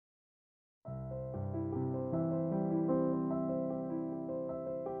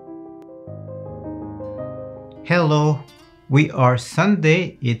Hello, we are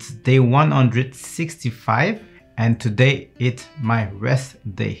Sunday, it's day 165 and today it's my rest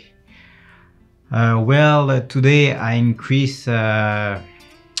day. Today I increased my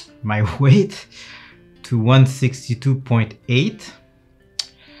weight to 162.8.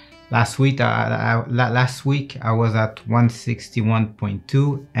 Last week I was at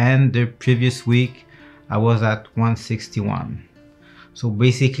 161.2 and the previous week I was at 161. So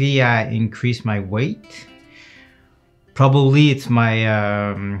basically I increased my weight. Probably it's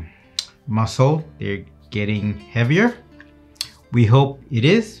my muscle, they're getting heavier. We hope it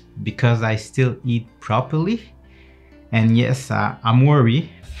is because I still eat properly. And yes, I'm worried.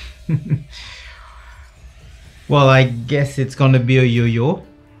 Well, I guess it's gonna be a yo-yo.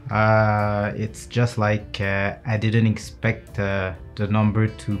 It's just like I didn't expect the number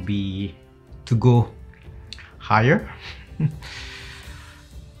to go higher.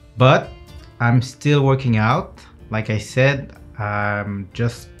 But I'm still working out. Like I said,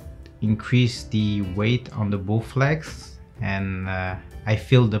 just increase the weight on the Bowflex, and I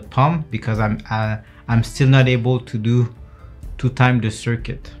feel the pump because I'm still not able to do 2 times the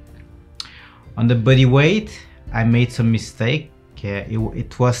circuit. On the body weight, I made some mistake.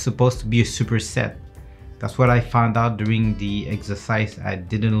 It was supposed to be a superset. That's what I found out during the exercise. I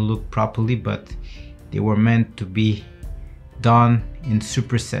didn't look properly, but they were meant to be done in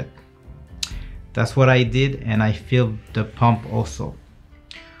superset. That's what I did, and I feel the pump also.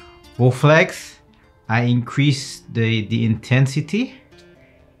 Bowflex, I increased the intensity,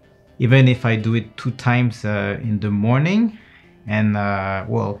 even if I do it 2 times in the morning, and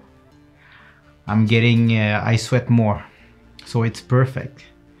well, I'm getting I sweat more, so it's perfect.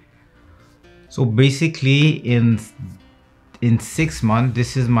 So basically in 6 months,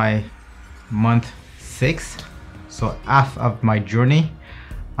 this is my month 6, so half of my journey,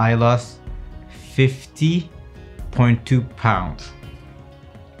 I lost 50.2 pounds.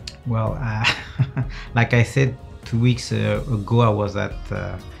 Well, like I said 2 weeks ago, I was at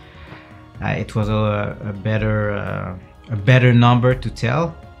it was a better number to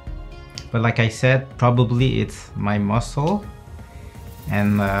tell, but like I said, probably it's my muscle.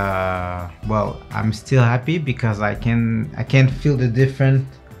 And well, I'm still happy because I can feel the difference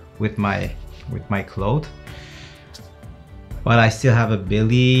with my clothes, but I still have a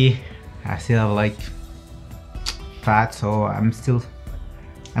belly. I still have like fat, so I'm still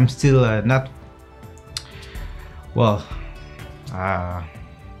not well. I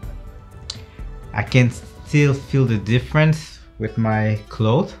can still feel the difference with my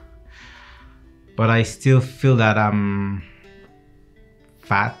clothes, but I still feel that I'm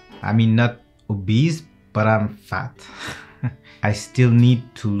fat. I mean, not obese, but I'm fat. I still need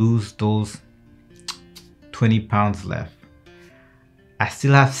to lose those 20 pounds left. I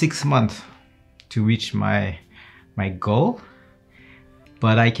still have 6 months to reach my goal,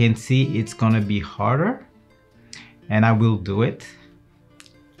 but I can see it's gonna be harder, and I will do it.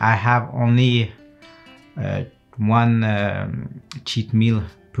 I have only one cheat meal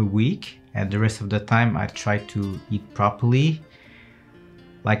per week, and the rest of the time I try to eat properly.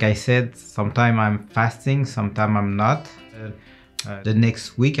 Like I said, sometimes I'm fasting, sometimes I'm not. The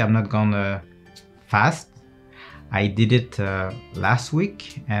next week I'm not gonna fast. I did it last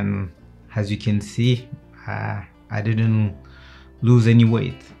week, and as you can see, I didn't lose any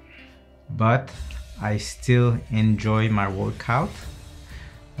weight, but I still enjoy my workout.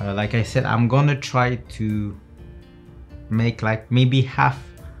 Like I said, I'm gonna try to make like maybe half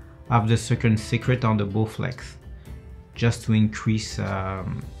of the secret on the Bowflex, just to increase the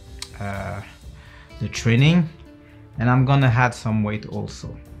training, and I'm gonna add some weight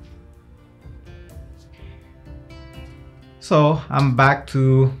also. So I'm back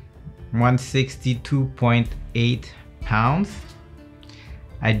to 162.8 pounds.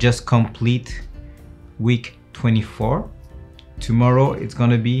 I just complete week 24. Tomorrow it's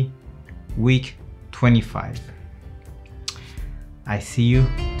gonna be week 25. I see you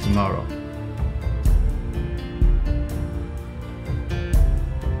tomorrow.